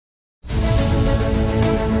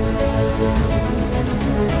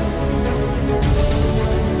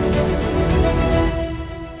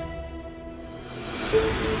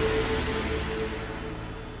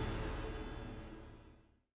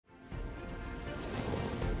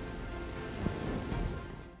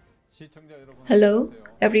Hello,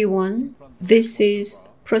 everyone. This is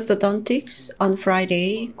Prosthodontics on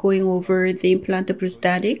Friday, going over the implant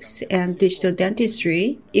prosthetics and digital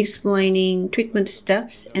dentistry, explaining treatment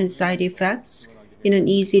steps and side effects in an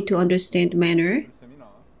easy-to-understand manner.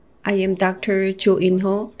 I am Dr. Jo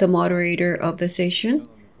In-ho, the moderator of the session.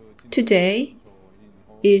 Today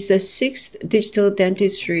is the 6th digital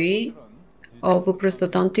dentistry of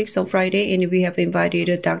Prosthodontics on Friday, and we have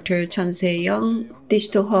invited Dr. Chun Se-young,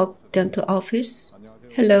 Digital Hub Dental Office.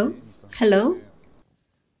 Hello.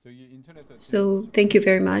 So thank you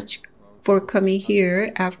very much for coming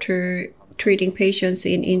here after treating patients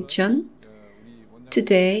in Incheon.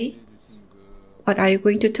 Today, what are you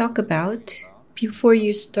going to talk about? Before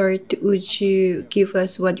you start, would you give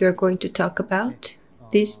us what you're going to talk about?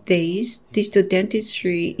 These days, digital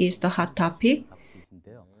dentistry is the hot topic,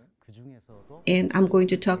 and I'm going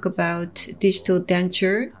to talk about digital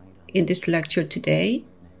denture in this lecture today.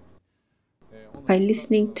 By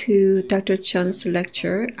listening to Dr. Chun's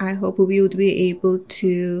lecture, I hope we would be able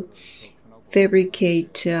to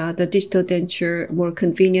fabricate the digital denture more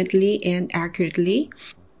conveniently and accurately.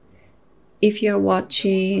 If you're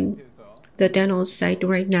watching the dental site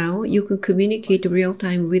right now, you can communicate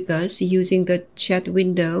real-time with us using the chat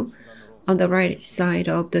window on the right side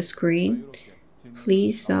of the screen.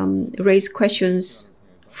 Please raise questions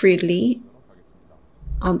freely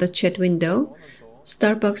on the chat window.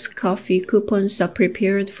 Starbucks coffee coupons are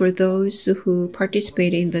prepared for those who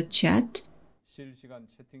participate in the chat.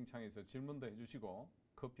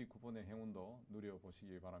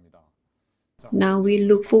 Now we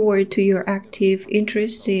look forward to your active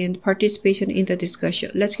interest and participation in the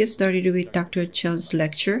discussion. Let's get started with Dr. Chun's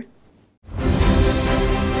lecture.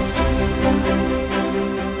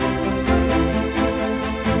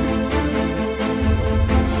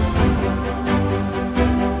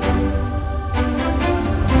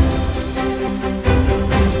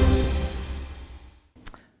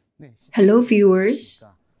 Hello viewers.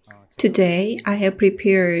 Today I have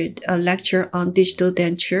prepared a lecture on digital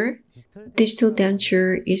denture. Digital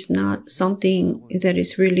denture is not something that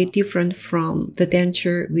is really different from the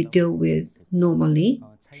denture we deal with normally.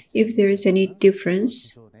 If there is any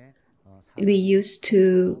difference, we used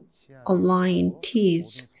to align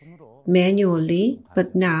teeth manually,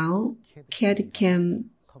 but now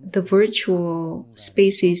CAD/CAM, the virtual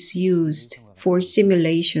space is used for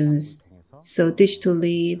simulations. So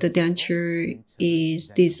digitally, the denture is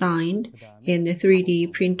designed, and a 3D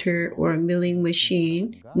printer or milling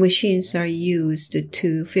machines are used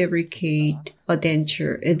to fabricate a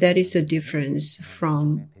denture. And that is the difference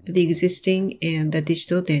from the existing and the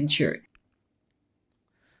digital denture.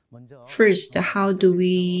 First, how do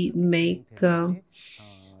we make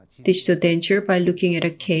digital denture? By looking at a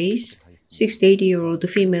case. 68-year-old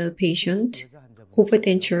female patient,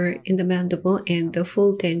 overdenture in the mandible and the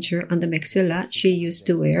full denture on the maxilla she used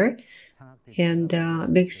to wear. And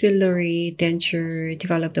maxillary denture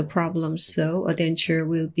developed a problem, so a denture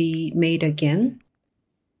will be made again.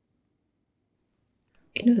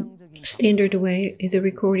 In a standard way, the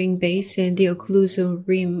recording base and the occlusal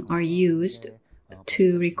rim are used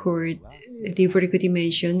to record the vertical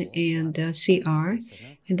dimension and CR,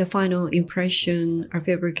 and the final impression are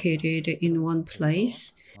fabricated in one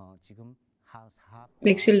place.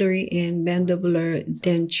 Maxillary and mandibular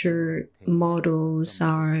denture models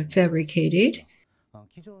are fabricated.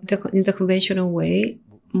 In the conventional way,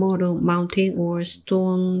 model mounting or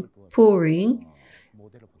stone pouring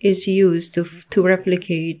is used to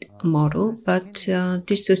replicate a model, but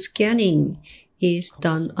digital scanning is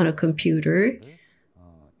done on a computer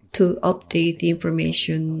to update the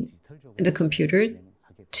information in the computer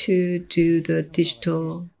to do the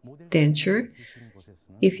digital denture.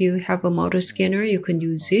 If you have a model scanner, you can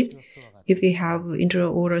use it. If you have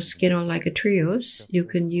intraoral scanner like a Trios, you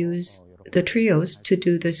can use the Trios to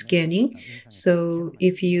do the scanning. So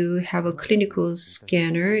if you have a clinical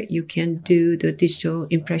scanner, you can do the digital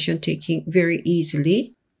impression taking very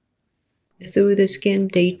easily. Through the scan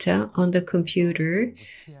data on the computer,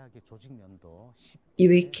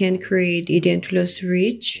 we can create edentulous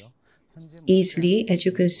ridge easily. As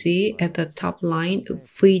you can see at the top line,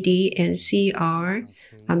 VD and CR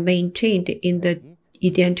are maintained in the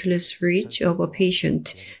edentulous ridge of a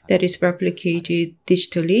patient that is replicated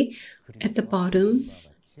digitally. At the bottom,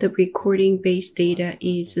 the recording base data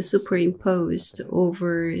is superimposed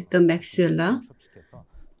over the maxilla,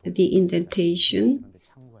 the indentation.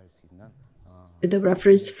 The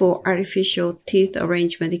reference for artificial teeth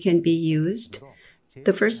arrangement can be used.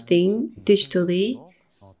 The first thing, digitally,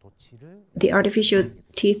 the artificial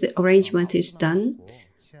teeth arrangement is done.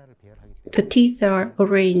 The teeth are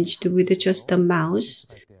arranged with just a mouse.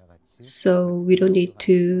 so we don't need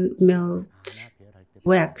to melt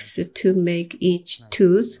wax to make each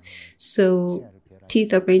tooth. So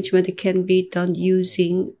teeth arrangement can be done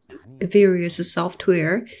using various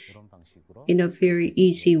software in a very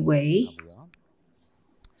easy way.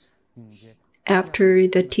 After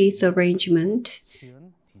the teeth arrangement,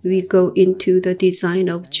 we go into the design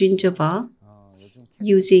of gingiva.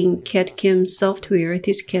 Using CAD/CAM software,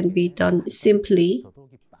 this can be done simply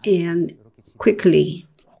and quickly.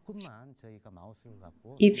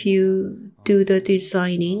 If you do the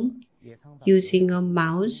designing using a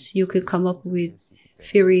mouse, you can come up with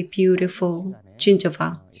very beautiful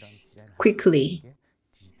gingiva quickly.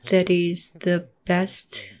 That is the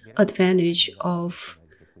best advantage of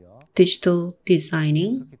digital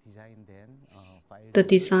designing. The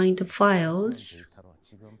designed files,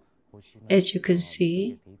 as you can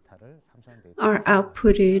see, are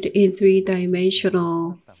outputted in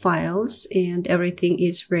three-dimensional files and everything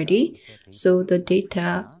is ready. So the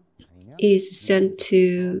data is sent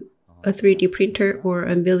to a 3D printer or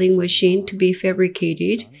a milling machine to be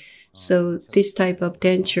fabricated. So this type of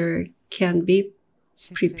denture can be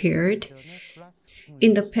prepared.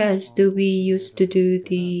 In the past, we used to do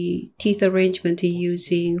the teeth arrangement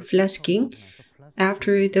using flasking.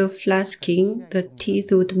 After the flasking, the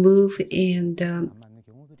teeth would move and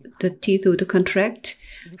the teeth would contract.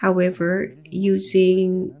 However,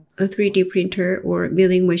 using a 3D printer or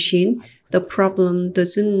milling machine, the problem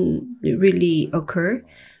doesn't really occur.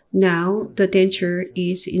 Now the denture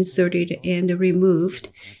is inserted and removed,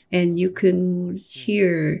 and you can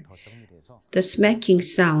hear the smacking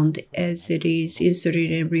sound as it is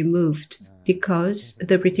inserted and removed because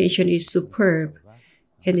the retention is superb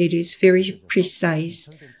and it is very precise.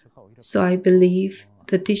 So I believe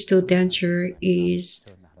the digital denture is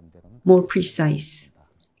more precise.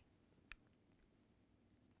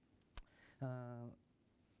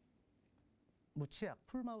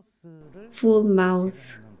 Full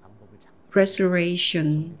mouth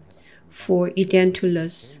restoration for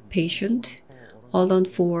edentulous patient,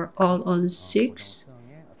 all-on-4, all-on-6,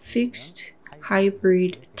 fixed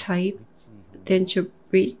hybrid type denture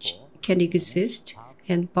bridge can exist,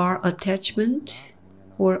 and bar attachment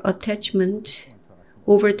or attachment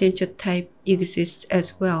over denture type exists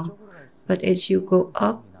as well. But as you go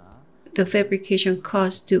up, the fabrication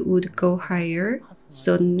cost would go higher,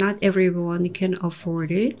 so not everyone can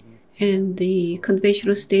afford it. And the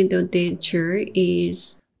conventional standard denture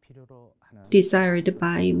is desired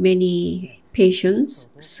by many patients.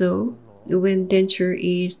 So when denture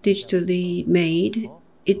is digitally made,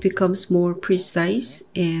 it becomes more precise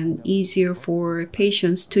and easier for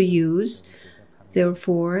patients to use.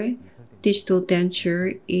 Therefore, digital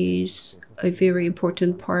denture is a very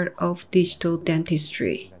important part of digital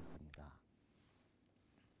dentistry.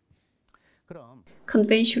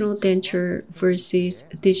 Conventional denture versus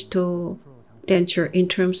digital denture in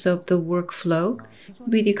terms of the workflow.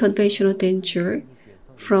 With the conventional denture,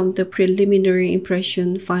 from the preliminary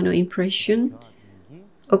impression, final impression,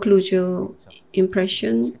 occlusal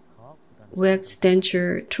impression, wax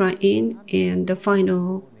denture try-in, and the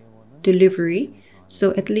final delivery.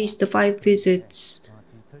 So at least the 5 visits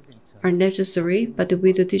are necessary, but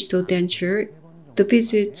with the digital denture, the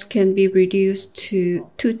visits can be reduced to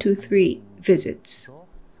 2 to 3 visits.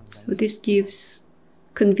 So this gives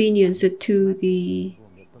convenience to the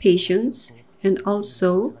patients, and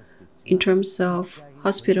also in terms of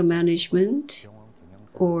hospital management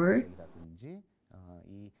or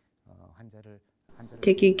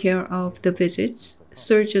taking care of the visits,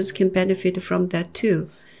 surgeons can benefit from that too.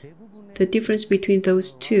 The difference between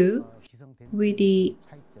those two, with the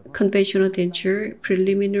conventional denture,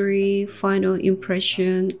 preliminary, final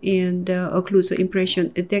impression, and occlusal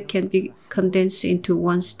impression, that can be condensed into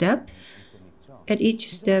one step. At each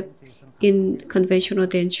step in conventional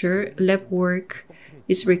denture, lab work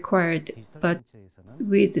is required, but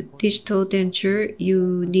with digital denture,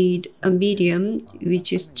 you need a medium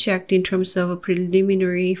which is checked in terms of a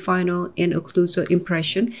preliminary, final, and occlusal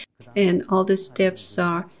impression, and all the steps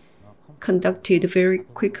are conducted very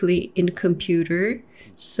quickly in computer,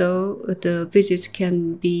 so the visits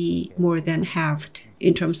can be more than halved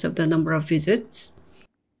in terms of the number of visits.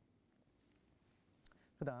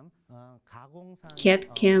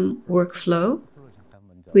 CAD/CAM workflow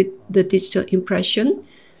with the digital impression,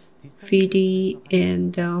 3D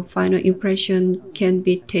and final impression can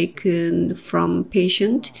be taken from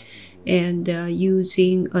patient, and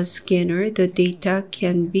using a scanner, the data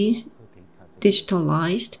can be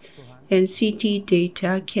digitalized, and CT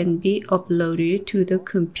data can be uploaded to the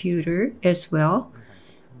computer as well.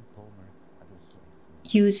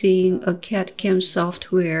 Using a CAD/CAM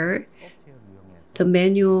software, the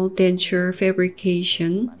manual denture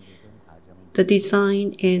fabrication, the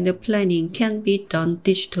design and the planning can be done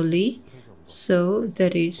digitally, so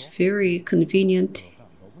that is very convenient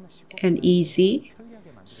and easy.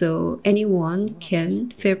 So anyone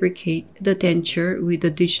can fabricate the denture with a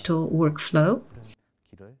digital workflow.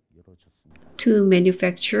 To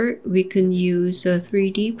manufacture, we can use a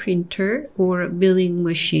 3D printer or a milling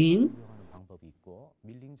machine.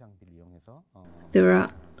 There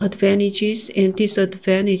are advantages and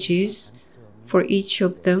disadvantages for each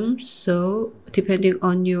of them, so depending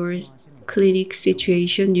on your clinic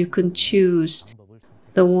situation, you can choose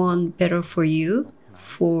the one better for you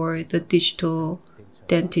for the digital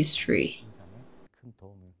dentistry.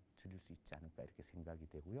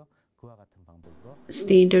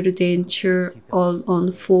 Standard denture all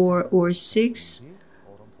on 4 or 6,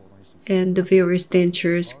 and the various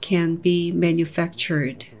dentures can be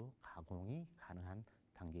manufactured.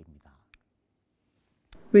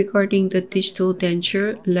 Regarding the digital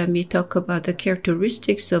denture, let me talk about the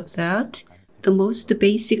characteristics of that. The most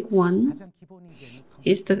basic one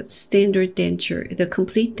is the standard denture, the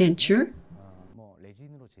complete denture.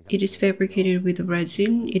 It is fabricated with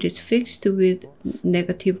resin. It is fixed with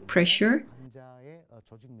negative pressure.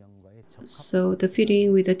 So the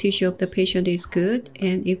fitting with the tissue of the patient is good,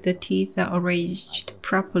 and if the teeth are arranged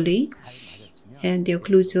properly and the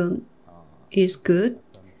occlusion is good,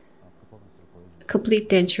 complete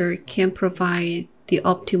denture can provide the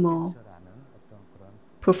optimal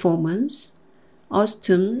performance.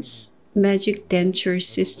 Ostom's magic denture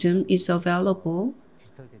system is available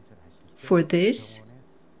for this,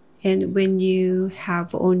 and when you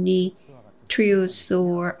have only Trios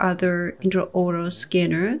or other intraoral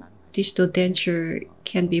scanner, digital denture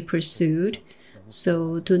can be pursued.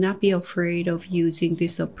 So do not be afraid of using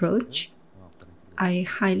this approach. I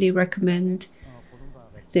highly recommend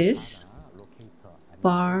this.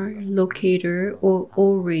 Bar, locator, or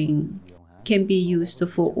O-ring can be used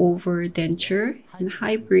for over denture and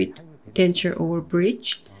hybrid denture or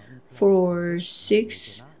bridge. 4 or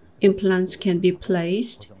 6 implants can be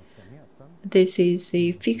placed. This is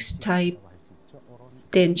a fixed type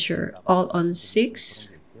denture. All on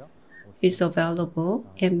 6 is available,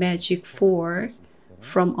 and Magic 4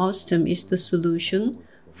 from Ostom is the solution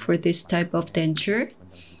for this type of denture.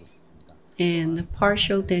 And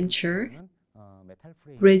partial denture,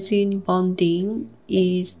 resin bonding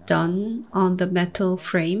is done on the metal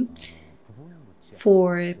frame.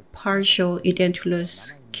 For partial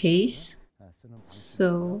edentulous case,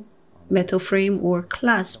 so metal frame or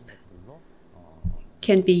clasp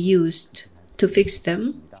can be used to fix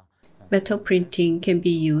them. Metal printing can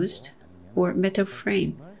be used, or metal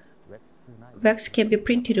frame. Wax can be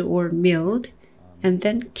printed or milled and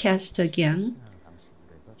then cast again.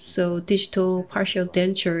 So digital partial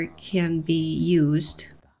denture can be used.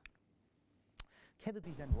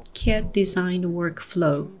 CAD design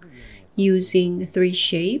workflow using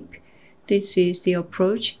 3Shape. This is the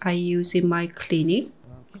approach I use in my clinic.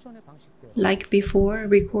 Like before,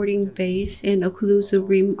 recording base and occlusal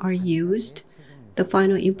rim are used. The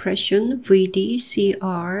final impression, VD,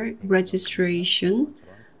 CR, registration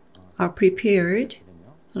are prepared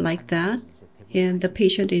like that, and the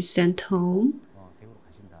patient is sent home.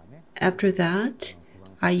 After that,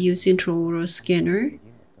 I use intraoral scanner.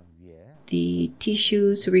 The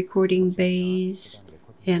tissues, recording base,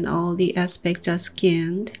 and all the aspects are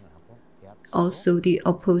scanned. Also the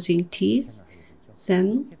opposing teeth.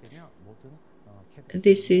 Then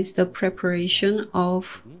this is the preparation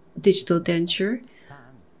of digital denture.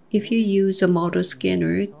 If you use a model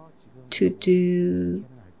scanner to do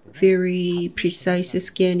very precise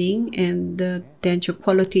scanning and the denture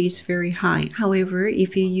quality is very high. However,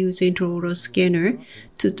 if you use intraoral scanner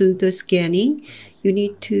to do the scanning, you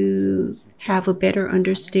need to have a better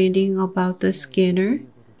understanding about the scanner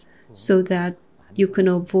so that you can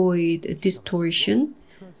avoid distortion.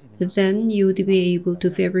 Then you would be able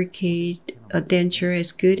to fabricate a denture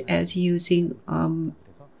as good as using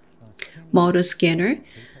model scanner.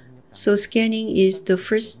 So scanning is the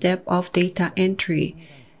first step of data entry.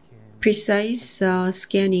 Precise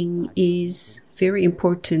scanning is very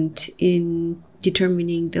important in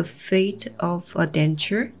determining the fate of a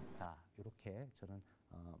denture.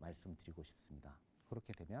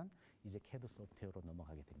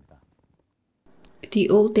 The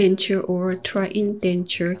old denture or tri-in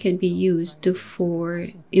denture can be used for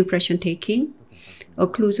impression taking.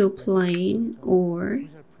 Occlusal plane or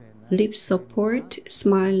lip support,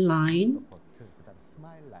 smile line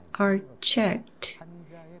are checked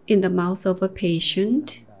in the mouth of a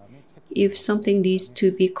patient. If something needs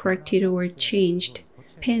to be corrected or changed,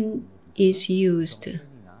 pen is used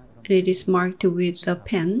it is marked with a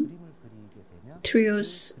pen.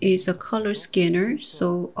 Trios is a color scanner,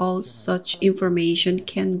 so all such information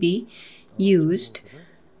can be used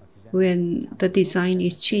when the design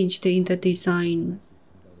is changed in the design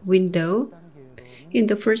window. In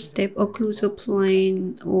the first step, occlusal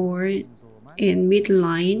plane or and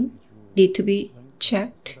midline need to be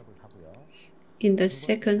checked. In the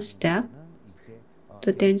second step,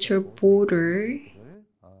 the denture border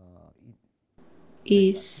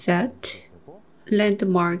is set.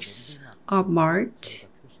 Landmarks are marked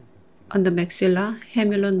on the maxilla,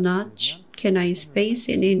 hamular notch, canine space,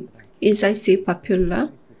 and incisive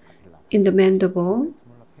papilla. In the mandible,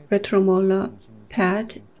 retromolar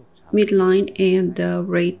pad, midline, and the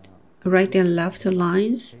right and left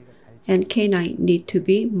lines and canine need to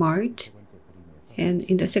be marked. And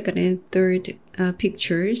in the second and third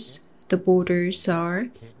pictures, the borders are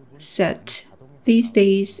set. These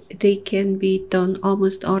days, they can be done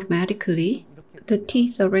almost automatically. The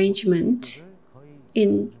teeth arrangement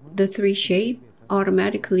in the 3 shape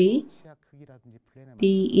automatically.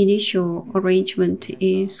 The initial arrangement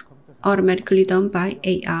is automatically done by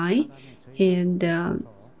AI, and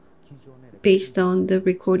based on the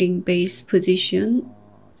recording base position,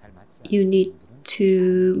 you need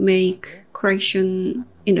to make correction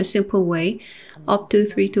in a simple way. Up to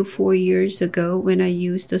 3 to 4 years ago, when I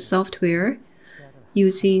used the software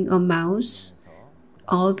using a mouse,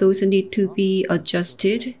 all those need to be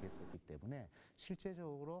adjusted.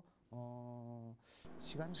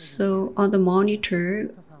 So on the monitor,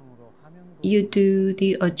 you do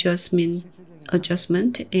the adjustment,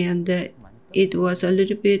 and it was a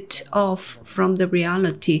little bit off from the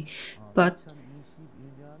reality. But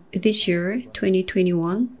this year,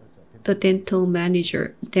 2021, the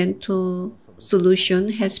dental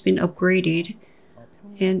solution has been upgraded.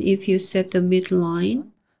 And if you set the midline,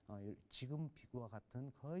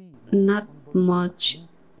 not much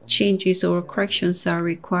changes or corrections are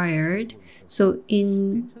required. So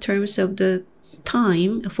in terms of the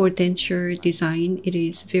time for denture design, it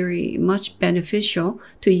is very much beneficial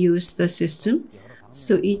to use the system.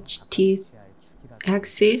 So each teeth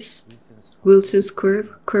axis, Wilson's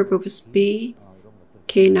curve, curve of speed,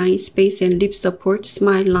 canine space, and lip support,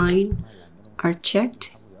 smile line are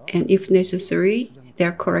checked, and if necessary, they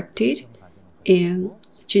are corrected, and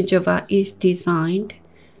gingiva is designed.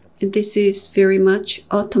 And this is very much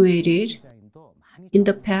automated. In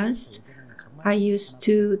the past, I used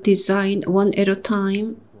to design one at a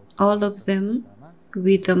time, all of them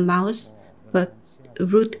with the mouse, but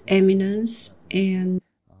root eminence and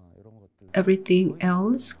everything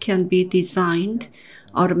else can be designed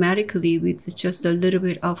automatically with just a little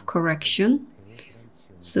bit of correction.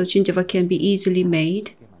 So gingiva can be easily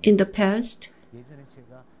made. In the past,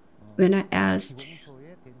 when I asked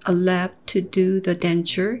a lab to do the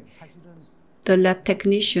denture, the lab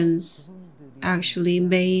technicians actually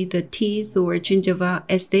made the teeth or gingiva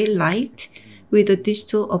as they liked with a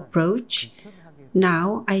digital approach.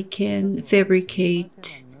 Now I can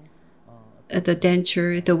fabricate the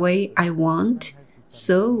denture the way I want.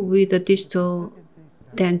 So with the digital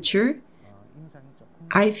denture,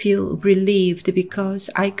 I feel relieved because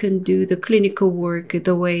I can do the clinical work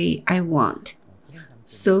the way I want.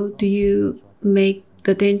 So do you make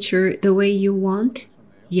the denture the way you want?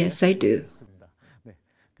 Yes, I do.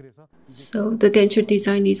 So the denture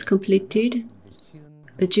design is completed.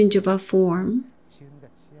 The gingiva form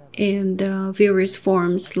and various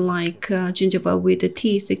forms like gingiva with the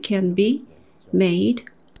teeth can be made.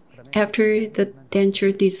 After the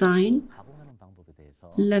denture design,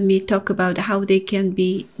 let me talk about how they can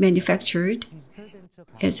be manufactured.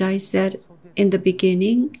 As I said in the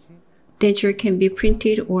beginning, denture can be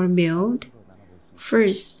printed or milled.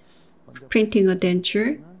 First, printing a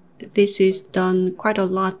denture. This is done quite a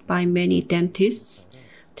lot by many dentists.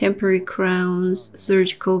 Temporary crowns,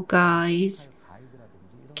 surgical guides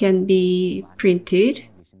can be printed.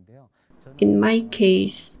 In my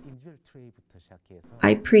case,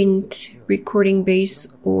 I print recording base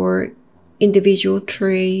or individual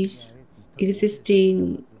trays.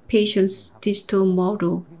 Existing patient's digital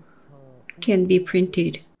model can be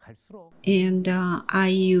printed. And I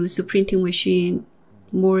use a printing machine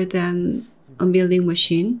more than a milling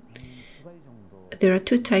machine. There are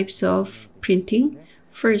 2 types of printing.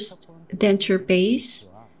 First, denture base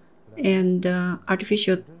and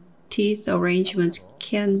artificial teeth arrangements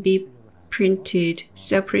can be printed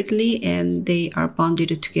separately and they are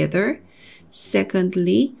bonded together.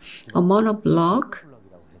 Secondly, a monoblock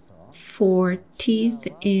for teeth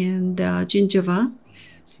and gingiva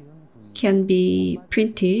can be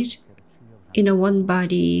printed in a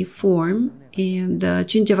one-body form and the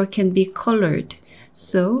gingiva can be colored.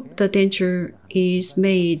 So the denture is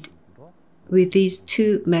made with these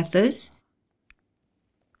two methods.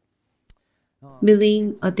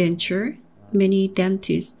 Milling a denture. Many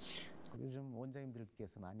dentists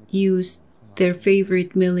use their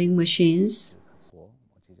favorite milling machines.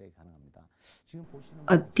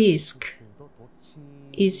 A disc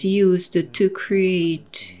is used to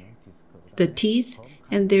create the teeth,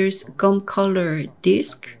 and there's gum color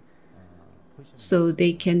disc, so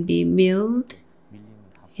they can be milled,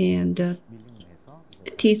 and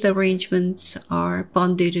teeth arrangements are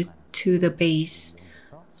bonded to the base.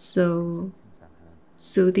 So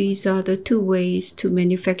these are the two ways to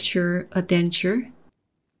manufacture a denture.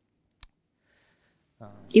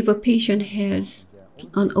 If a patient has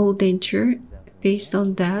an old denture, based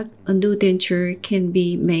on that, a new denture can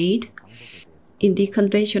be made. In the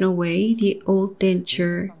conventional way, the old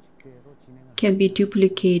denture can be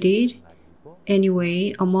duplicated.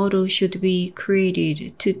 Anyway, a model should be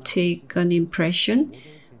created to take an impression.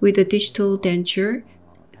 With a digital denture,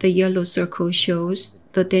 the yellow circle shows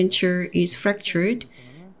the denture is fractured.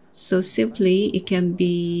 So simply it can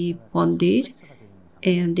be bonded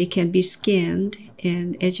and it can be scanned.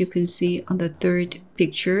 And as you can see on the third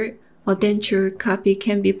picture, a denture copy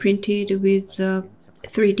can be printed with a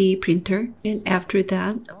 3D printer. And after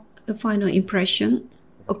that, the final impression,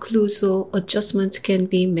 occlusal adjustments can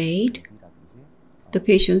be made. The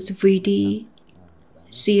patient's VD,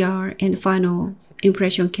 CR, and final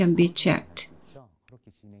impression can be checked.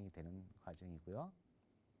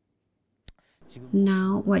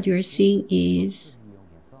 Now what you're seeing is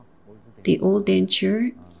the old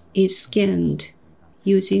denture is scanned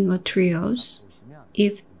using a trios.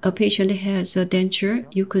 If a patient has a denture,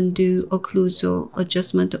 you can do occlusal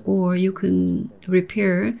adjustment, or you can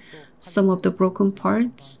repair some of the broken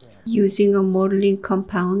parts. Using a modeling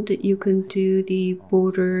compound, you can do the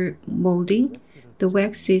border molding. The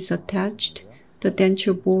wax is attached. The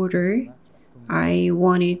denture border, I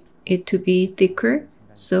wanted it to be thicker,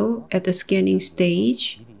 so at the scanning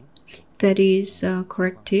stage, that is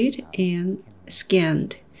corrected and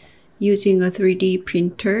scanned using a 3D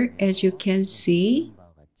printer. As you can see,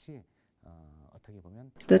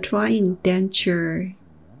 the trying denture,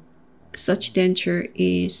 such denture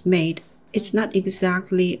is made. It's not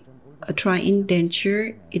exactly a trying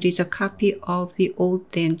denture, it is a copy of the old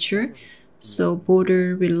denture. So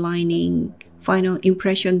border relining, final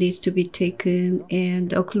impression needs to be taken, and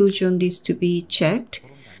occlusion needs to be checked.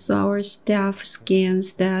 So our staff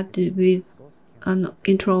scans that with an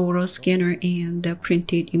intraoral scanner and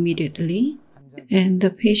print it immediately. And the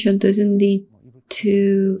patient doesn't need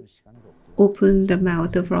to open the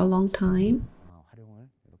mouth for a long time.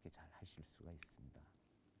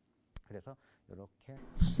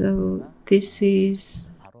 So this is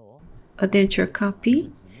a denture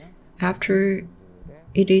copy. After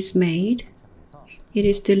it is made, it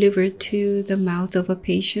is delivered to the mouth of a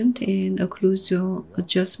patient, and occlusal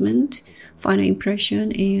adjustment, final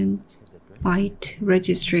impression, and bite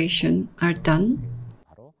registration are done.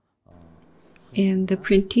 And the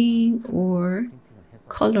printing or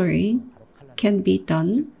coloring can be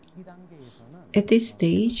done. At this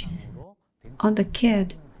stage, on the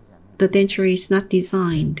CAD, the denture is not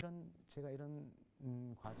designed.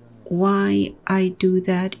 Why I do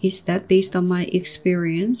that is that based on my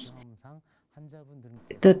experience,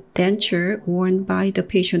 the denture worn by the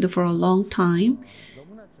patient for a long time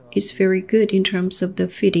is very good in terms of the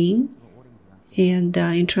fitting and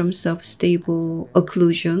in terms of stable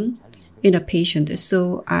occlusion in a patient.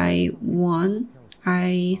 So I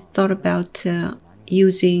thought about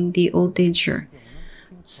using the old denture.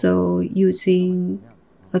 So using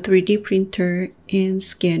a 3D printer and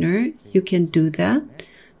scanner, you can do that.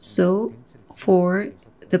 So for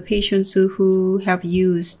the patients who have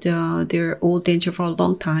used their old denture for a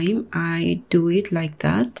long time, I do it like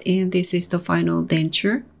that. And this is the final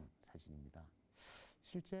denture.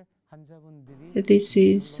 This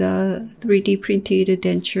is a 3D printed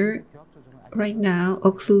denture. Right now,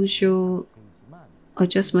 occlusal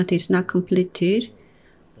adjustment is not completed,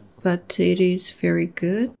 but it is very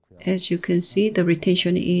good. As you can see, the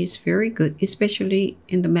retention is very good, especially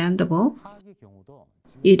in the mandible.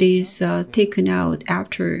 It is taken out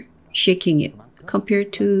after shaking it.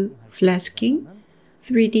 Compared to flasking,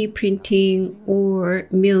 3D printing or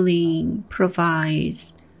milling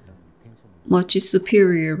provides much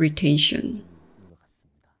superior retention.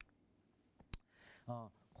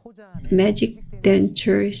 Magic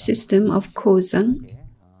denture system of Kozan,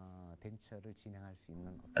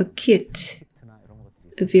 a kit,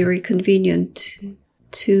 very convenient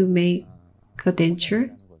to make a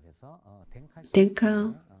denture.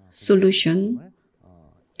 Denka solution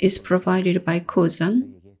is provided by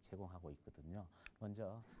Kozan.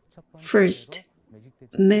 First,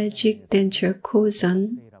 Magic Denture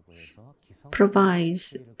Kozan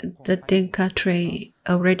provides the Denka tray,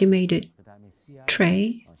 a ready-made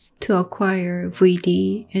tray, to acquire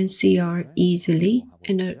VD and CR easily,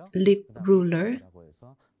 and a lip ruler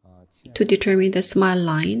to determine the smile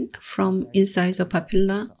line from inside the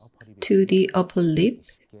papilla to the upper lip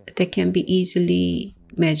that can be easily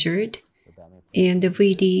measured. And the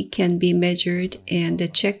VD can be measured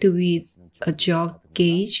and checked with a jaw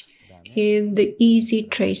gauge. And the easy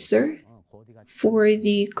tracer. For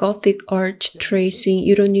the Gothic art tracing,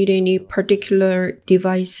 you don't need any particular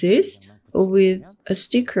devices. With a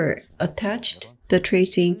sticker attached, the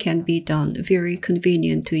tracing can be done. Very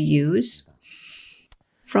convenient to use.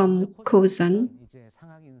 From Kozan,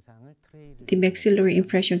 the maxillary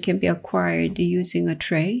impression can be acquired using a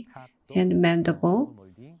tray and mandible.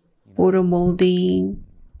 Border molding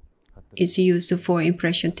is used for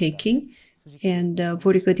impression taking, and the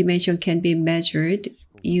vertical dimension can be measured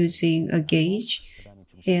using a gauge,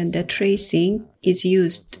 and the tracing is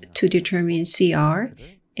used to determine CR,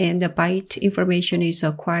 and the bite information is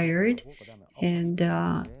acquired, and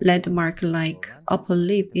the landmark like upper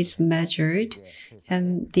lip is measured,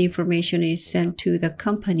 and the information is sent to the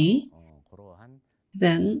company.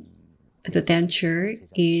 Then the denture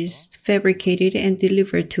is fabricated and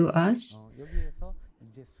delivered to us,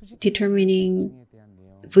 determining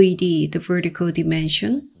VD, the vertical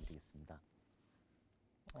dimension.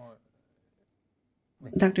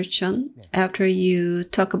 Dr. Chun, after you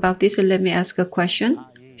talk about this, let me ask a question.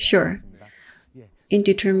 Sure. In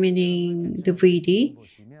determining the VD,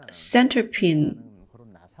 center pin,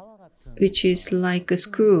 which is like a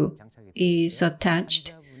screw, is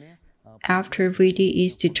attached. After VD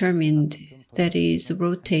is determined, that is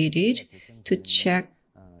rotated to check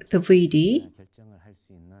the VD.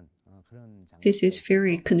 This is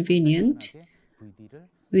very convenient.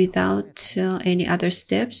 Without any other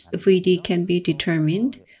steps, VD can be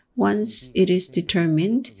determined. Once it is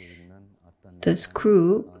determined, the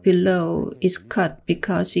screw below is cut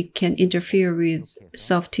because it can interfere with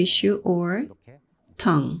soft tissue or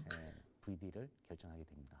tongue.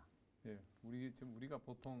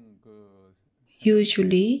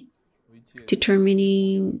 Usually,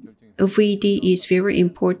 determining a VD is very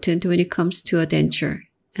important when it comes to a denture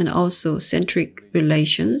and also centric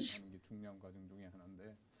relations.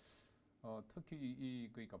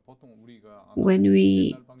 When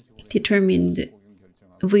we determine the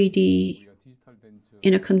VD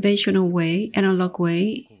in a conventional way, analog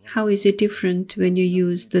way, how is it different when you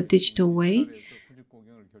use the digital way?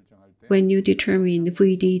 When you determine the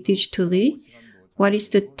VD digitally, what is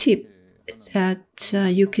the tip that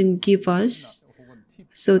you can give us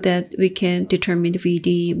so that we can determine the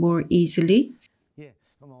VD more easily?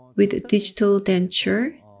 With digital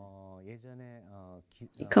denture,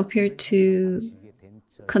 compared to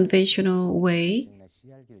conventional way,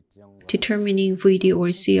 determining VD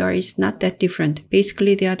or CR is not that different.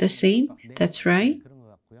 Basically, they are the same. That's right.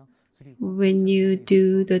 When you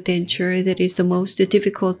do the denture, that is the most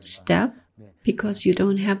difficult step because you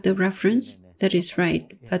don't have the reference. That is right.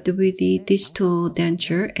 But with the digital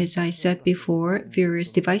denture, as I said before,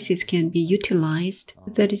 various devices can be utilized.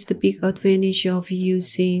 That is the big advantage of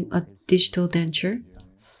using a digital denture.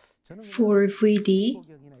 For VD,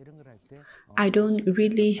 I don't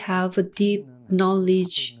really have a deep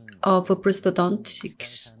knowledge of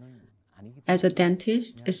prosthodontics as a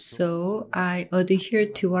dentist, so I adhere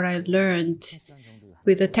to what I learned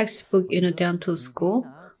with a textbook in a dental school.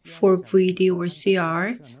 For VD or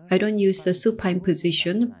CR, I don't use the supine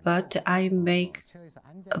position, but I make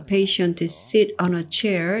a patient sit on a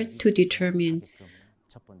chair to determine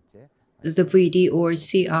the VD or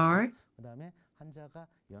CR.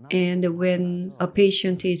 And when a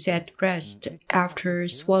patient is at rest after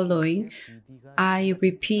swallowing, I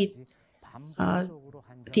repeat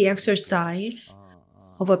the exercise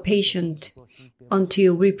of a patient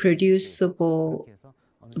until reproducible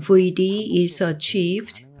VD is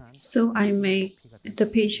achieved. So I make the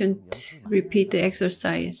patient repeat the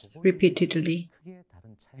exercise repeatedly.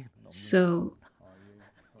 So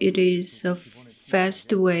it is a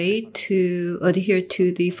fast way to adhere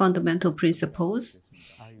to the fundamental principles.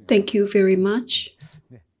 Thank you very much.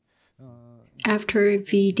 After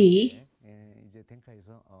VD,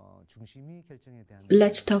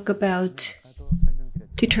 let's talk about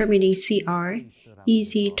determining CR,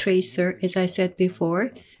 easy tracer, as I said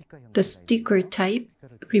before. The sticker type,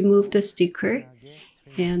 remove the sticker,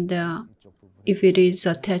 and if it is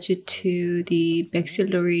attached to the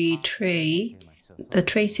maxillary tray, the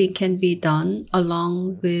tracing can be done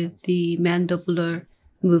along with the mandibular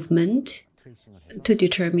movement to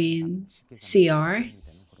determine CR.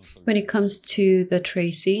 When it comes to the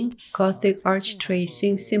tracing, Gothic arch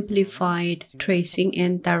tracing, simplified tracing,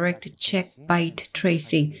 and direct check bite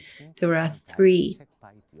tracing. There are three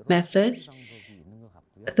methods.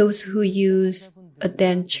 Those who use a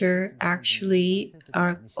denture actually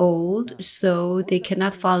are old, so they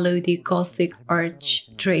cannot follow the Gothic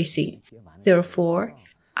arch tracing. Therefore,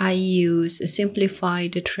 I use a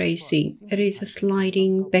simplified tracing. That is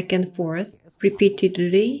sliding back and forth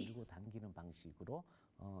repeatedly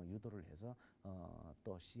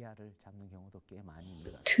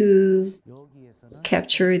to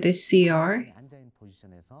capture the CR.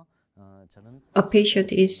 A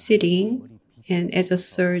patient is sitting, and as a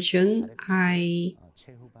surgeon, I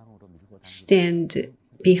stand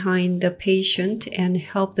behind the patient and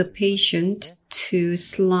help the patient to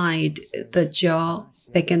slide the jaw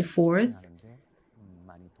back and forth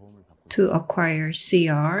to acquire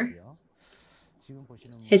CR.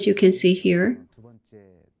 As you can see here,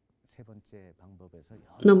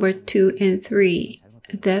 number 2 and 3,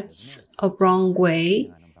 that's a wrong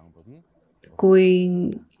way,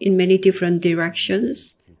 going in many different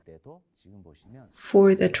directions.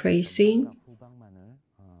 For the tracing,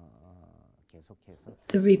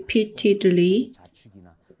 the repeatedly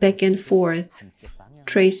back and forth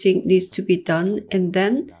tracing needs to be done, and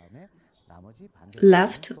then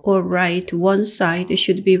left or right, one side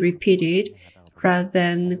should be repeated rather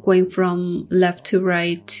than going from left to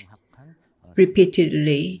right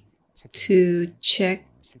repeatedly to check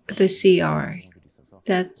the CR.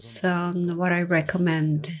 That's what I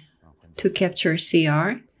recommend to capture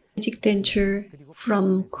CR. Magic denture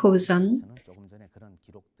from Kozan.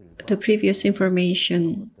 The previous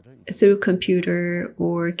information through computer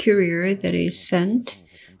or courier that is sent,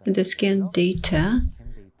 and the scanned data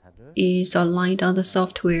is aligned on the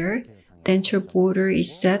software. Denture border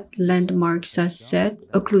is set, landmarks are set,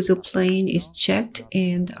 occlusal plane is checked,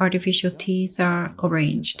 and artificial teeth are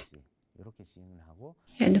arranged.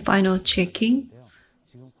 And the final checking,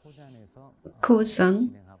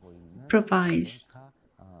 Kozan provides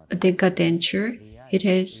a Deca denture. It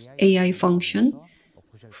has AI function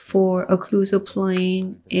for occlusal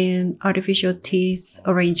plane and artificial teeth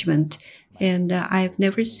arrangement. And I've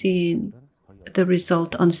never seen the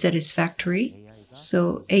result unsatisfactory.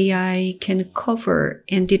 So AI can cover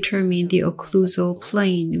and determine the occlusal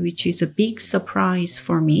plane, which is a big surprise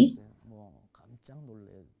for me.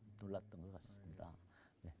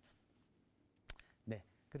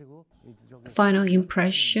 Final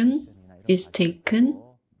impression is taken,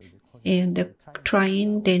 and the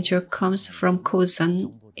trying denture comes from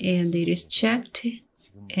Kozan, and it is checked,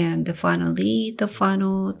 and finally the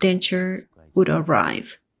final denture would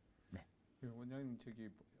arrive.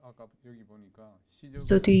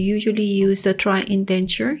 So do you usually use the try-in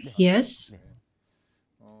denture? Yes.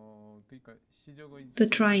 The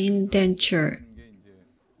try-in denture.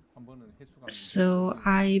 So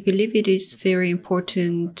I believe it is very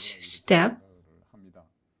important step.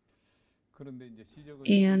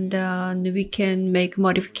 And we can make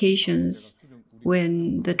modifications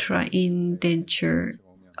when the try-in denture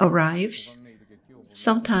arrives.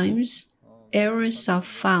 Sometimes errors are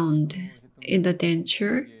found in the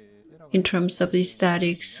denture in terms of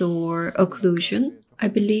aesthetics or occlusion. I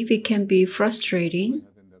believe it can be frustrating.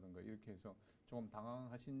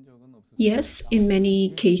 Yes, in many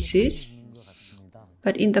cases.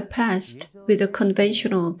 But in the past, with a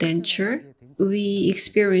conventional denture, we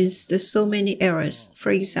experienced so many errors.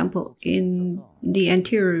 For example, in the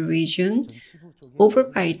anterior region,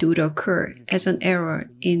 overbite would occur as an error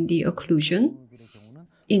in the occlusion.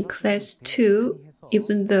 In class 2,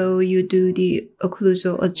 even though you do the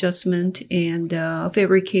occlusal adjustment and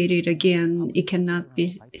fabricate it again, it cannot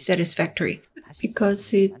be satisfactory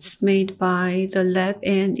because it's made by the lab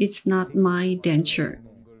and it's not my denture.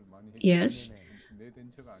 Yes.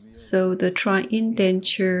 So the try-in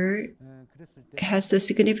denture has the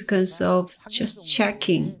significance of just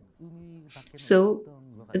checking. So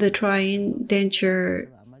the try-in denture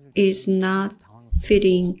is not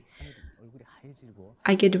fitting.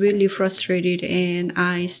 I get really frustrated and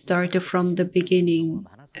I start from the beginning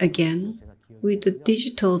again. With the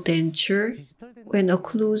digital denture, when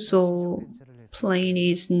occlusal plane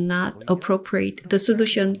is not appropriate, the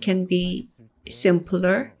solution can be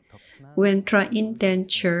simpler. When try-in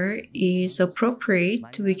denture is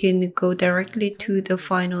appropriate, we can go directly to the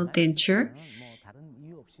final denture.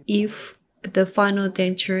 If the final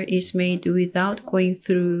denture is made without going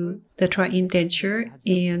through the try-in denture,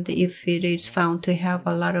 and if it is found to have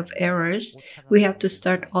a lot of errors, we have to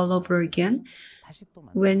start all over again.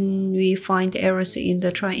 When we find errors in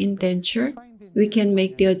the try-in denture, we can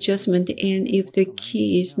make the adjustment, and if the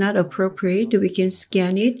key is not appropriate, we can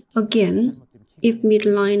scan it again. If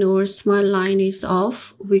midline or smile line is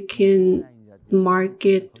off, we can mark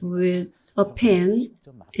it with a pen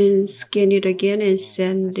and scan it again and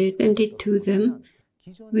send it to them.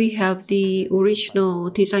 We have the original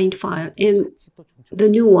design file, and the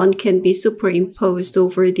new one can be superimposed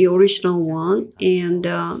over the original one, and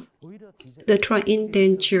the try-in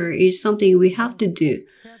denture is something we have to do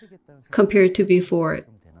compared to before.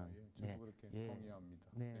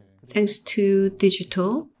 Thanks to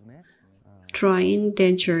digital, try-in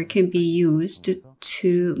denture can be used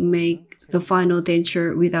to make the final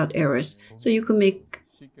denture without errors. So you can make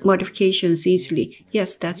modifications easily.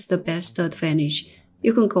 Yes, that's the best advantage.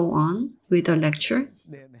 You can go on with the lecture.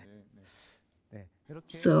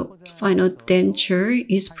 So final denture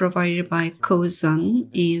is provided by Kozan,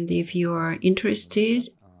 and if you are interested,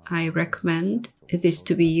 I recommend this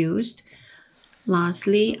to be used.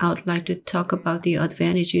 Lastly, I would like to talk about the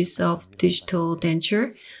advantages of digital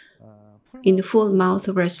denture. In full mouth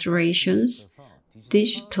restorations,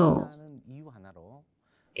 digital,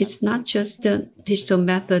 it's not just the digital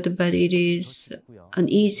method, but it is an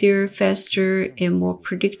easier, faster, and more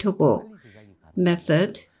predictable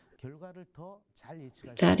method.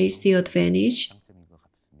 That is the advantage.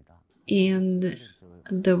 And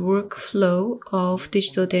the workflow of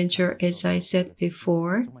digital denture, as I said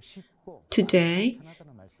before, today,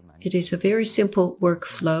 it is a very simple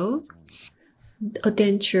workflow. A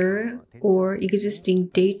denture or existing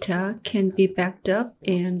data can be backed up,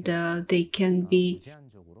 and they can be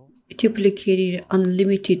duplicated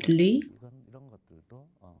unlimitedly.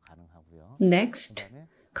 Next,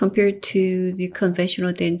 compared to the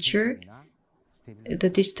conventional denture, the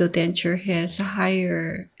digital denture has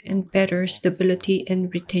higher and better stability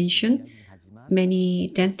and retention. Many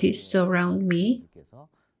dentists around me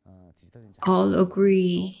all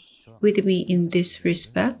agree with me in this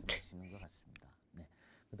respect.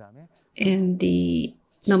 And the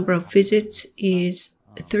number of visits is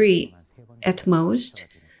 3 at most.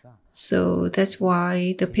 So that's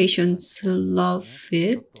why the patients love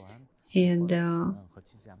it, and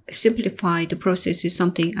simplify the process is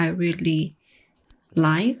something I really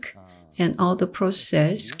like, and all the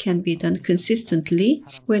process can be done consistently.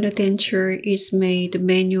 When a denture is made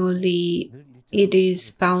manually, it is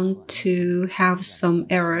bound to have some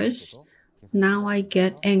errors. Now I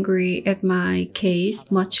get angry at my case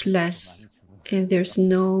much less, and there's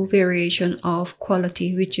no variation of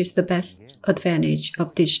quality, which is the best advantage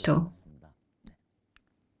of digital.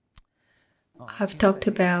 I've talked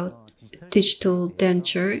about digital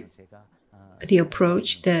denture, the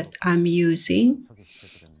approach that I'm using.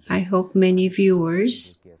 I hope many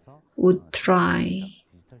viewers would try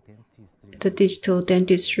the digital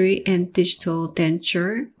dentistry and digital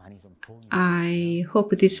denture. I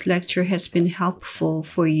hope this lecture has been helpful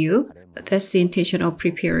for you. That's the intention of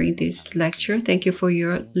preparing this lecture. Thank you for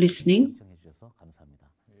your listening.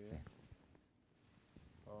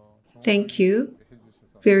 Thank you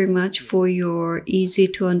very much for your easy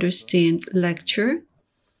to understand lecture.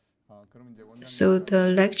 So the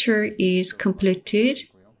lecture is completed,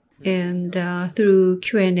 and through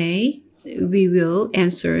Q&A, we will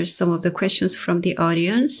answer some of the questions from the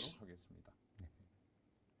audience.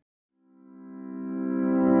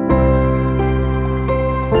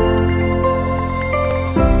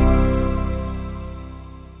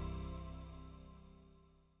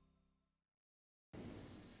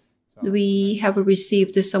 We have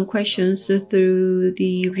received some questions through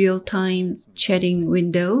the real-time chatting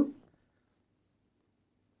window.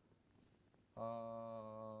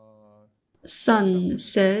 Sun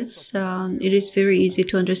says, it is very easy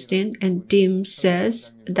to understand, and Dim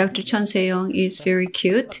says, Dr. Chun Se-young is very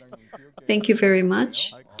cute. Thank you very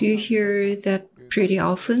much. Do you hear that pretty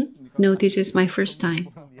often? No, this is my first time.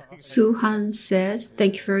 Su-han says,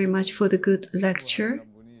 thank you very much for the good lecture.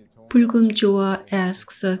 Bulgum-joa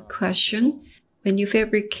asks a question. When you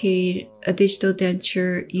fabricate a digital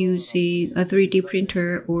denture using a 3D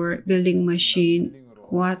printer or milling machine,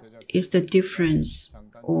 what is the difference,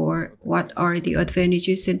 or what are the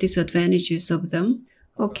advantages and disadvantages of them?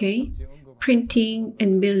 Okay, printing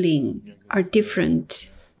and milling are different.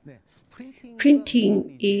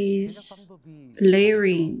 Printing is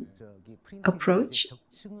layering approach,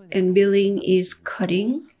 and milling is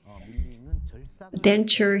cutting.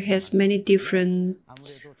 Denture has many different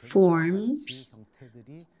forms.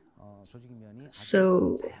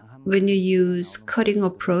 So when you use cutting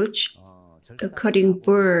approach, the cutting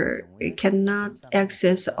burr cannot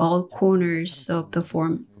access all corners of the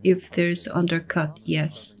form if there's undercut,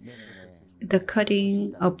 yes. the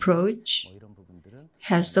cutting approach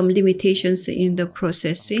has some limitations in the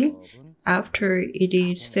processing. After it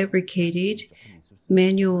is fabricated,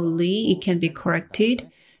 manually it can be corrected,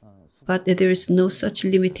 but there is no such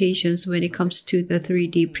limitations when it comes to the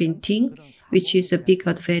 3D printing, which is a big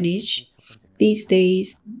advantage. These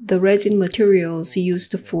days, the resin materials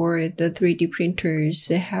used for the 3D printers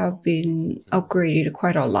have been upgraded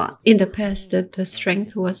quite a lot. In the past, the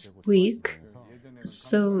strength was weak,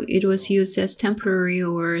 so it was used as temporary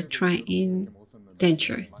or try-in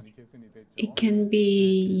denture. It can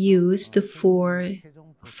be used for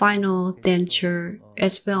final denture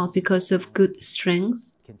as well because of good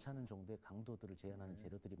strength.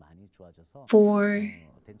 For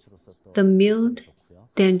the milled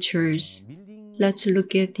dentures, let's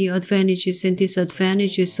look at the advantages and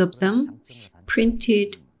disadvantages of them.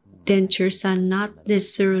 Printed dentures are not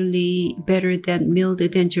necessarily better than milled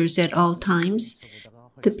dentures at all times.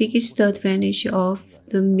 The biggest advantage of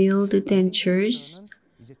the milled dentures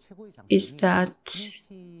is that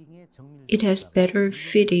it has better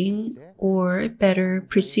fitting or better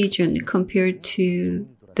precision compared to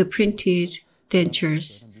the printed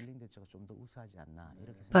dentures.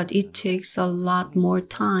 But it takes a lot more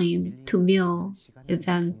time to mill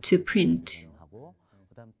than to print.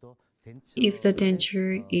 If the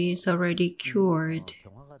denture is already cured,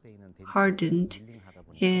 hardened,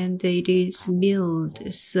 and it is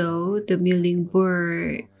milled, so the milling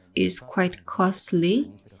burr is quite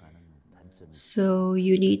costly. So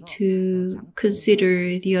you need to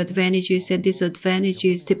consider the advantages and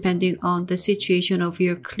disadvantages depending on the situation of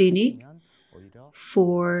your clinic.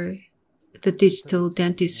 For the digital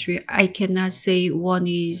dentistry, I cannot say one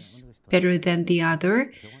is better than the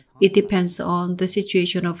other. It depends on the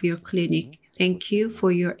situation of your clinic. Thank you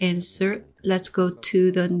for your answer. Let's go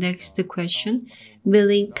to the next question.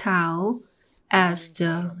 Milling Cow asked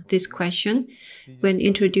this question. When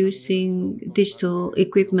introducing digital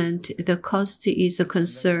equipment, the cost is a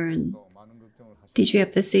concern. Did you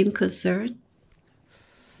have the same concern?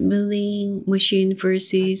 Milling machine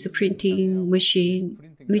versus printing machine,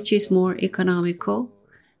 which is more economical?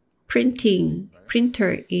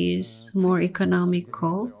 Printer is more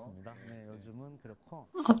economical.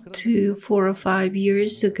 Up to 4 or 5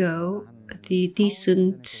 years ago, the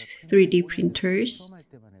decent 3D printers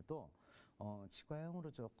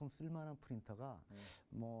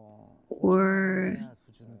were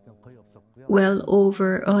well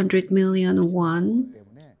over 100 million won.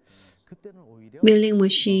 Milling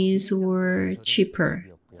machines were cheaper,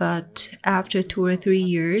 but after 2 or 3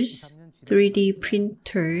 years, 3D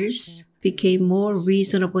printers became more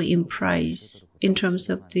reasonable in price in terms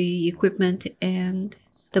of the equipment and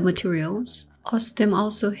the materials. OSTEM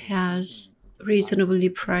also has reasonably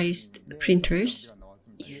priced printers.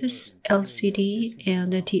 Yes, LCD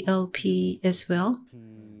and TLP as well.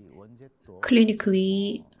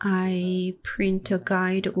 Clinically, I print a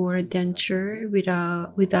guide or a denture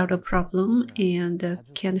without a problem and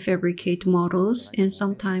can fabricate models. And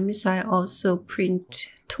sometimes I also print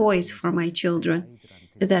toys for my children.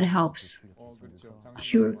 That helps.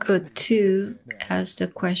 You're good too, asked the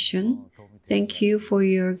question. Thank you for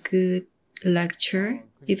your good lecture.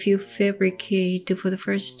 If you fabricate for the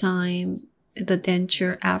first time the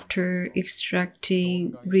denture after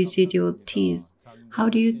extracting residual teeth, how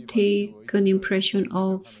do you take an impression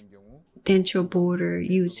of denture border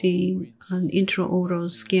using an intraoral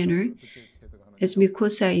scanner? As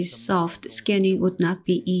mucosa is soft, scanning would not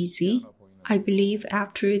be easy. I believe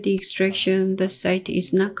after the extraction, the site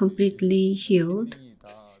is not completely healed.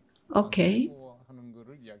 Okay.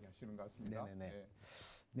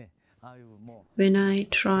 When I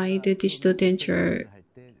tried the digital denture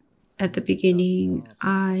at the beginning,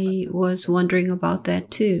 I was wondering about that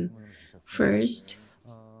too. First,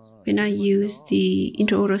 when I used the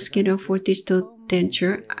intraoral scanner for digital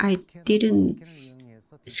denture, I didn't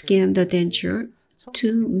scan the denture.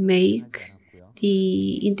 To make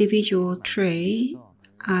the individual tray,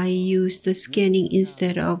 I used the scanning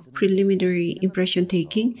instead of preliminary impression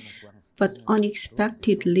taking, but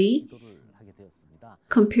unexpectedly,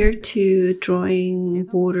 compared to drawing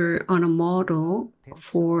border on a model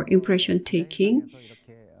for impression taking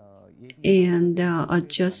and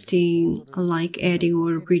adjusting, like adding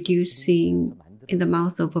or reducing in the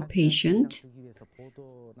mouth of a patient,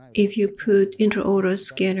 if you put intraoral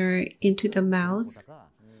scanner into the mouth,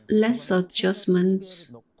 less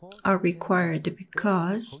adjustments are required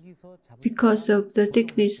because of the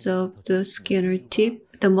thickness of the scanner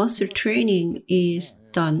tip. The muscle training is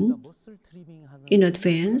done in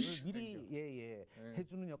advance.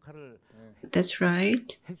 That's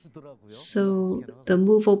right. So the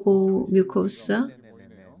movable mucosa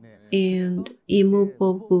and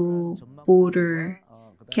immovable border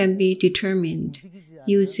can be determined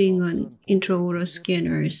using an intraoral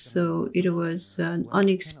scanner. So it was an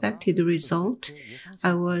unexpected result.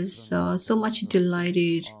 I was so much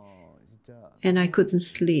delighted and I couldn't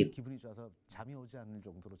sleep.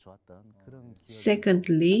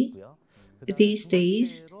 Secondly, these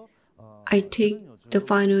days, I take the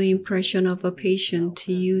final impression of a patient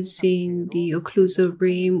using the occlusal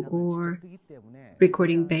rim or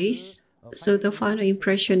recording base. So the final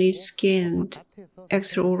impression is scanned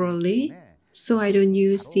extraorally. So I don't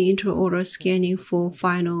use the intraoral scanning for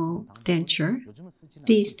final denture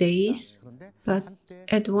these days. But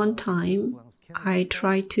at one time, I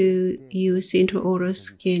tried to use intraoral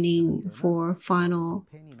scanning for final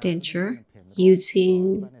denture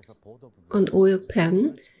using an oil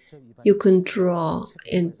pen. You can draw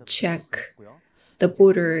and check the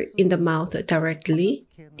border in the mouth directly.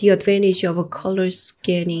 The advantage of a color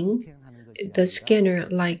scanning, the scanner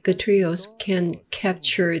like Trios can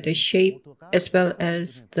capture the shape as well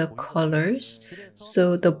as the colors.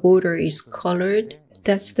 So the border is colored.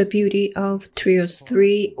 That's the beauty of Trios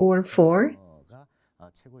 3 or 4.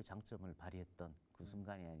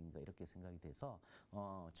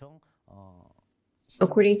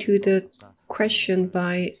 According to the question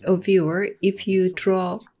by a viewer, if you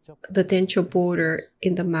draw the denture border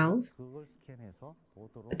in the mouth,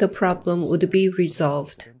 the problem would be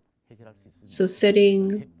resolved. So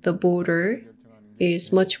setting the border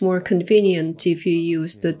is much more convenient if you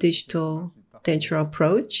use the digital denture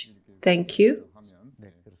approach. Thank you.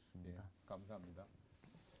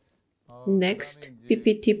 Next,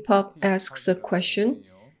 PPT Pop asks a question.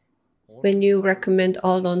 When you recommend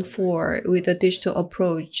all-on-4 with a digital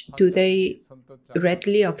approach, do they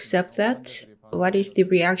readily accept that? What is the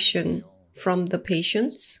reaction from the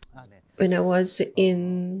patients? When I was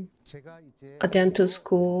in a dental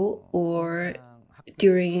school or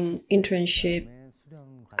during internship,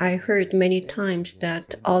 I heard many times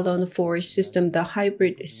that all-on-4 system, the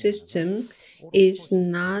hybrid system, is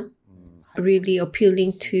not really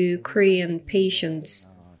appealing to Korean patients.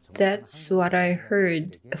 That's what I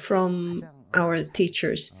heard from our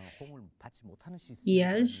teachers.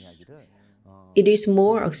 Yes, it is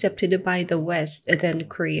more accepted by the West than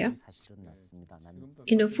Korea.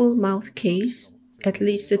 In a full mouth case, at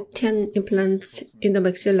least 10 implants in the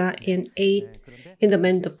maxilla and 8 in the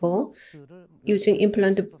mandible. Using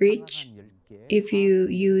implant bridge, if you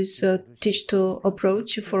use a digital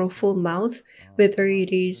approach for a full mouth, whether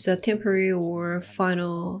it is a temporary or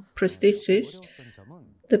final prosthesis,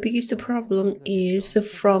 the biggest problem is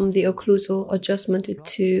from the occlusal adjustment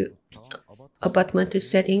to abutment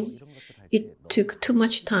setting. It took too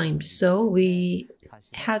much time, so we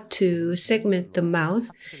had to segment the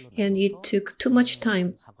mouth, and it took too much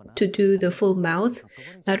time to do the full mouth.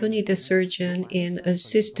 Not only the surgeon and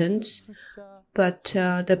assistants, but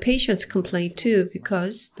the patients complain too,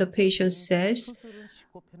 because the patient says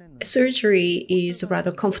surgery is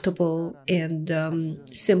rather comfortable and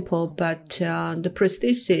simple, but the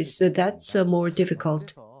prosthesis, that's more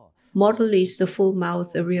difficult. Modelist the full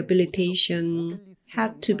mouth rehabilitation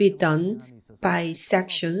had to be done by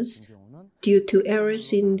sections. Due to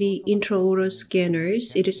errors in the intraoral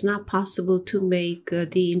scanners, it is not possible to make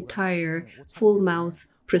the entire full mouth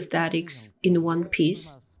prosthetics in one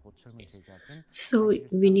piece. So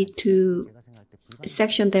we need to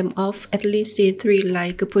section them off at least in 3,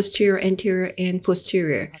 like posterior, anterior, and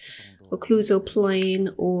posterior. Occlusal plane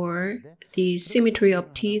or the symmetry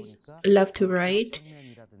of teeth left to right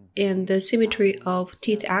and the symmetry of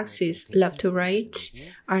teeth axis left to right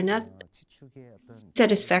are not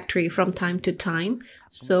satisfactory from time to time.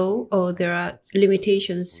 So there are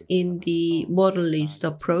limitations in the modelist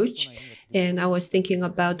approach. And I was thinking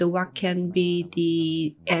about what can be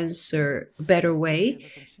the answer, better way,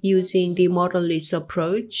 using the modelist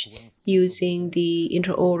approach, using the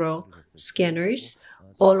intraoral scanners,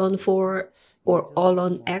 all-on-4 or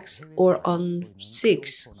all-on-X or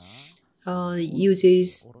on-6,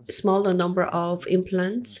 uses smaller number of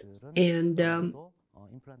implants, and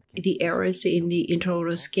the errors in the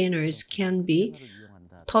intraoral scanners can be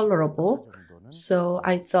tolerable. So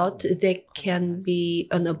I thought there can be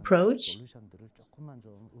an approach.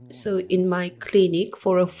 So in my clinic,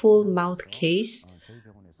 for a full mouth case,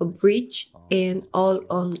 a bridge and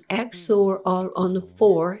all-on-X or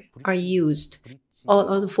all-on-4 are used.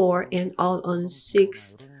 All-on-4 and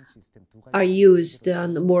all-on-6 are used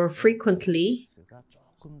more frequently.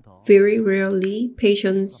 Very rarely,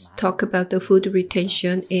 patients talk about the food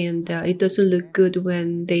retention, and it doesn't look good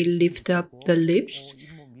when they lift up the lips.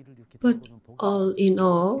 But all in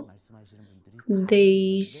all,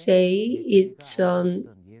 they say it's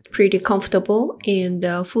pretty comfortable, and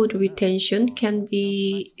food retention can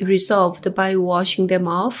be resolved by washing them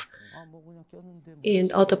off,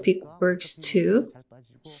 and autopic works too.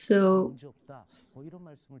 So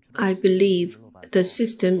I believe the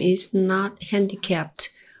system is not handicapped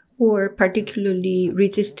or particularly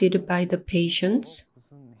resisted by the patients.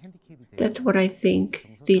 That's what I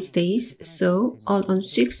think these days. So all on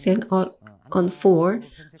 6 and all on 4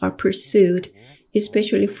 are pursued,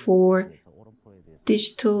 especially for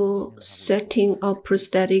digital setting of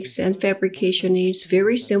prosthetics and fabrication is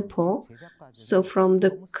very simple. So from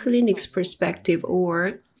the clinic's perspective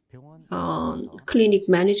or clinic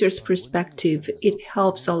manager's perspective, it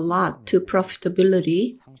helps a lot to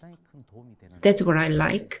profitability. That's what I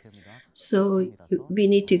like. So we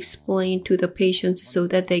need to explain to the patients so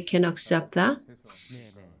that they can accept that.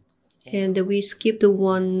 And we skipped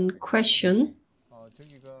one question.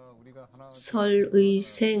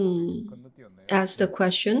 설의생 asked the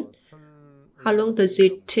question, how long does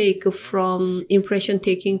it take from impression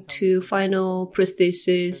taking to final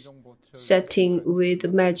prosthesis setting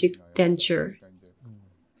with magic denture?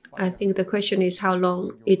 I think the question is how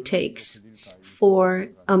long it takes for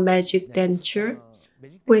a magic denture.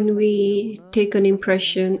 When we take an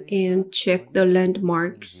impression and check the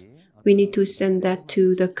landmarks, we need to send that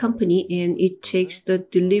to the company, and it takes the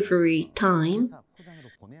delivery time.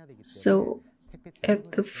 So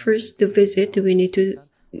at the first visit, we need to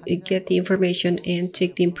get the information and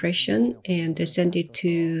take the impression and send it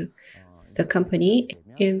to the company.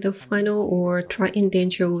 And the final or try-in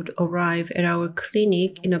denture would arrive at our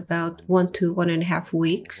clinic in about 1 to 1.5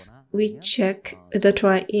 weeks. We check the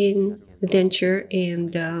try-in denture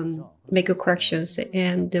and make a corrections,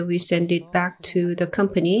 and we send it back to the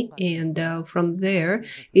company. And from there,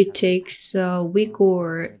 it takes a week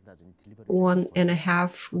or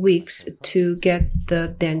 1.5 weeks to get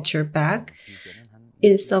the denture back.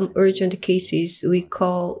 In some urgent cases, we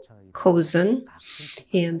call Kozen,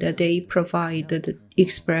 and they provide the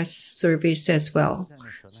express service as well.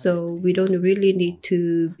 So we don't really need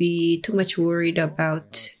to be too much worried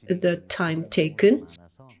about the time taken.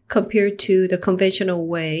 Compared to the conventional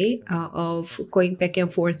way of going back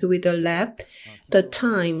and forth with the lab, the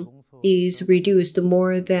time is reduced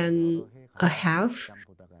more than a half.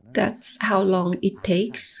 That's how long it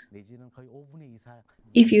takes.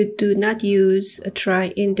 If you do not use a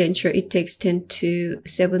try-in denture, it takes 10 to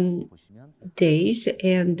 7 days,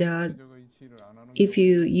 and if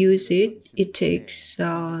you use it, it takes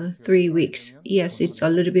 3 weeks. Yes, it's a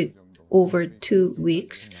little bit over 2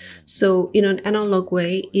 weeks. So in an analog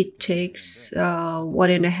way, it takes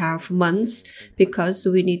 1.5 months because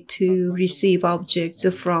we need to receive objects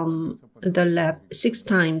from the lab 6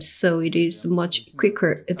 times. So it is much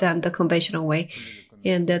quicker than the conventional way.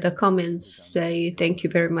 And the comments say, thank you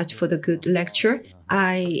very much for the good lecture.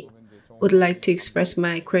 I would like to express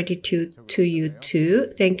my gratitude to you too.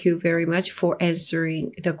 Thank you very much for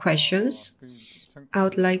answering the questions. I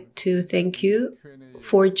would like to thank you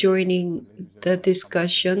for joining the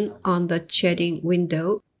discussion on the chatting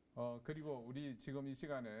window.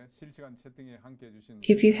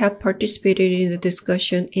 If you have participated in the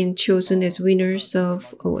discussion and chosen as winners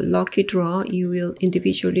of a lucky draw, you will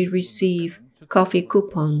individually receive coffee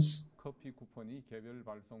coupons.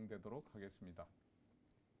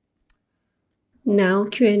 Now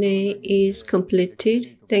Q&A is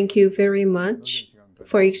completed. Thank you very much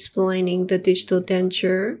for explaining the digital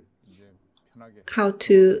denture, how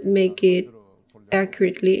to make it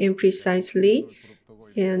accurately and precisely.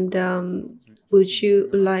 And would you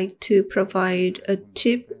like to provide a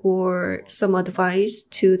tip or some advice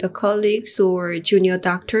to the colleagues or junior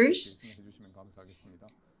doctors?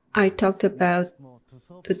 I talked about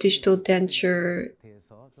the digital denture.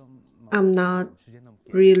 I'm not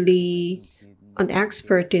really an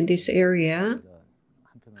expert in this area.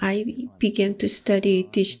 I began to study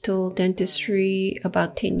digital dentistry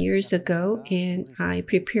about 10 years ago, and I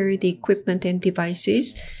prepared the equipment and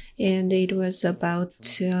devices, and it was about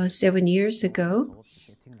 7 years ago.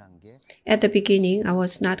 At the beginning, I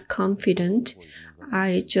was not confident.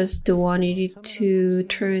 I just wanted to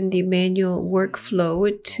turn the manual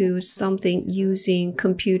workflow to something using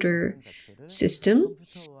computer system.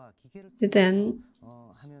 Then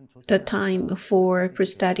the time for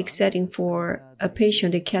prosthetic setting for a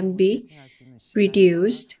patient can be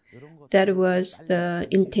reduced. That was the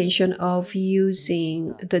intention of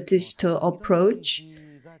using the digital approach.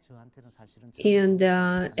 And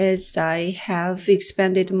as I have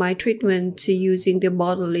expanded my treatment using the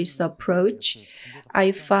model-less approach,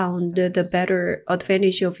 I found the better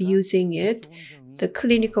advantage of using it, the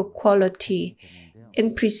clinical quality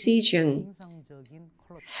and precision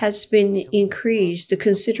has been increased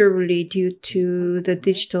considerably due to the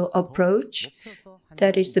digital approach.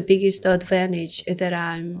 That is the biggest advantage that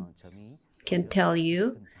I can tell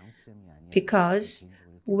you, because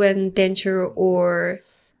when denture or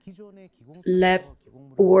lab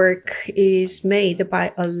work is made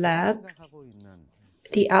by a lab,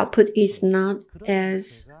 the output is not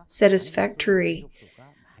as satisfactory.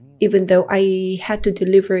 Even though I had to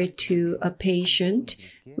deliver it to a patient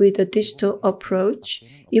with a digital approach,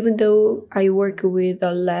 even though I work with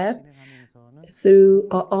a lab through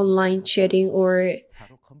online chatting or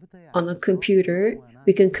on a computer,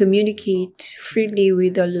 we can communicate freely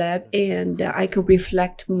with the lab and I can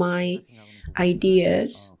reflect my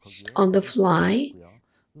ideas on the fly.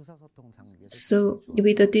 So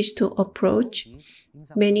with a digital approach,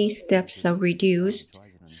 many steps are reduced,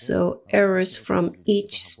 so errors from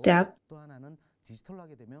each step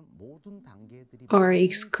are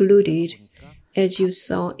excluded. As you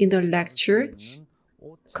saw in the lecture,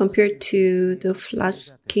 compared to the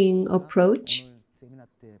flasking approach,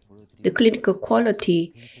 the clinical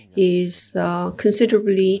quality is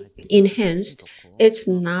considerably enhanced. It's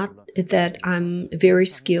not that I'm very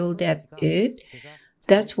skilled at it.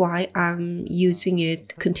 That's why I'm using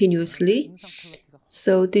it continuously.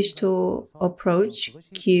 So digital approach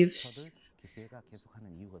gives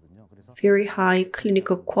very high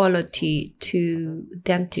clinical quality to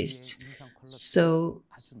dentists. So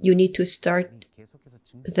you need to start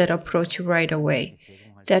that approach right away.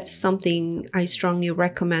 That's something I strongly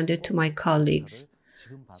recommended to my colleagues.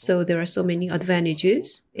 So there are so many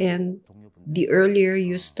advantages, and the earlier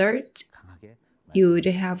you start, you would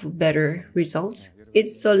have better results.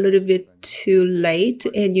 It's a little bit too late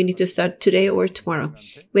and you need to start today or tomorrow.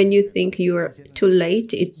 When you think you are too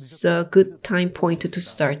late, it's a good time point to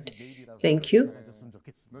start. Thank you.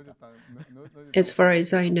 As far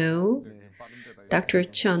as I know, Dr.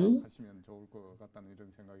 Chun,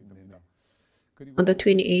 on the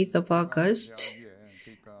 28th of August,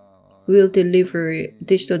 will deliver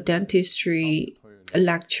digital dentistry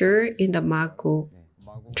lecture in the Mako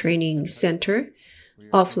Training Center.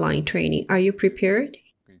 Offline training. Are you prepared?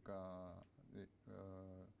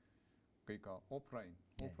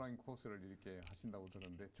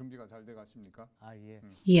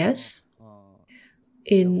 Yes.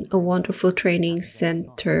 In a wonderful training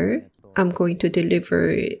center, I'm going to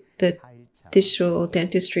deliver the digital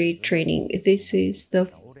dentistry training. This is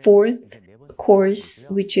the 4th course,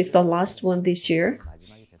 which is the last one this year.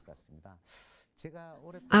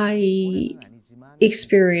 I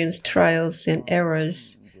experienced trials and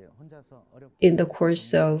errors in the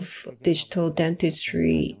course of digital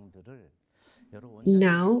dentistry.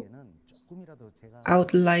 Now, I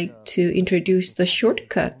would like to introduce the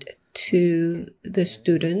shortcut to the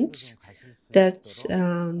students. That's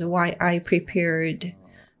why I prepared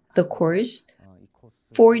the course.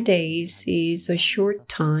 4 days is a short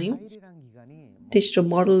time. Digital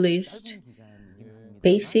modelist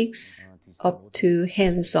basics up to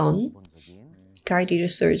hands-on guided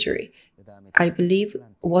surgery. I believe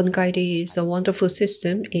One Guide is a wonderful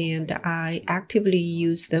system and I actively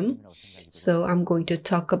use them. So I'm going to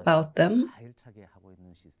talk about them.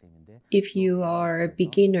 If you are a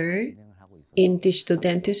beginner in digital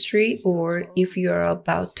dentistry or if you are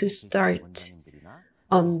about to start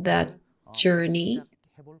on that journey,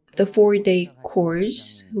 the 4-day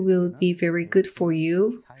course will be very good for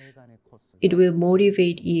you. It will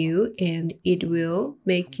motivate you and it will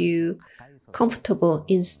make you comfortable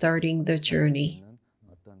in starting the journey.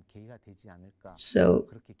 So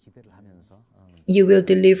you will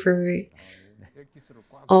deliver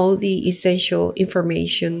all the essential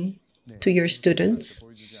information to your students.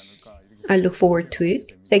 I look forward to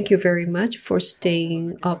it. Thank you very much for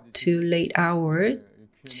staying up to late hour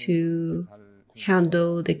to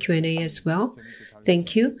handle the Q&A as well.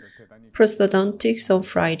 Thank you. Prosthodontics on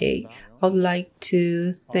Friday. I would like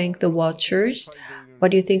to thank the watchers.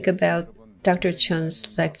 What do you think about Dr. Chun's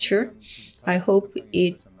lecture? I hope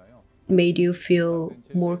it made you feel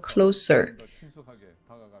more closer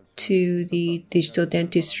to the digital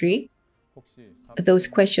dentistry. Those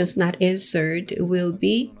questions not answered will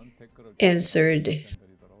be answered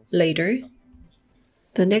later.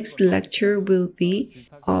 The next lecture will be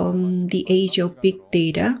on the age of big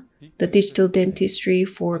data, the digital dentistry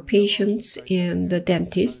for patients and the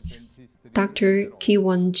dentists. Dr.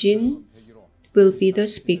 Ki-won-jin will be the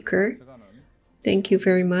speaker. Thank you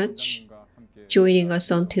very much joining us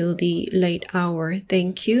until the late hour.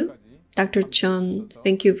 Thank you. Dr. Chun,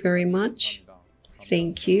 thank you very much.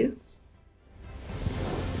 Thank you.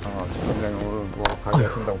 원장님 오늘 뭐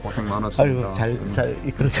강의하신다고 고생 많았습니다. 아유, 잘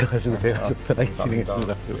이끌어져가지고 제가 좀 편하게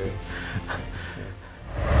진행했습니다.